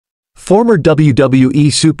Former WWE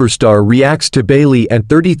Superstar reacts to Bayley and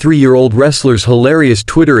 33-year-old wrestler's hilarious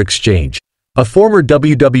Twitter exchange. A former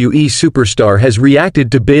WWE Superstar has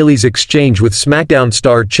reacted to Bayley's exchange with SmackDown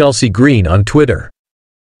star Chelsea Green on Twitter.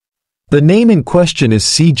 The name in question is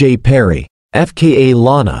CJ Perry, FKA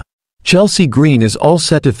Lana. Chelsea Green is all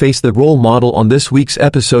set to face the role model on this week's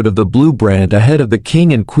episode of the Blue Brand ahead of the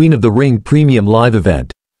King and Queen of the Ring Premium Live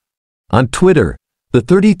event. On Twitter, the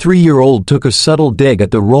 33-year-old took a subtle dig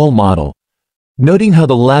at the role model, noting how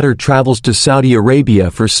the latter travels to Saudi Arabia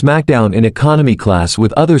for SmackDown in economy class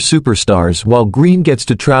with other superstars while Green gets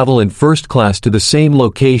to travel in first class to the same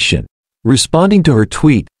location. Responding to her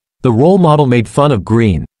tweet, the role model made fun of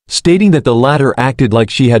Green, stating that the latter acted like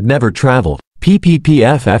she had never traveled.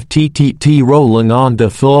 PPPFFTTT rolling on the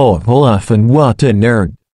floor, and what a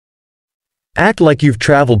nerd. Act like you've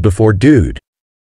traveled before, dude.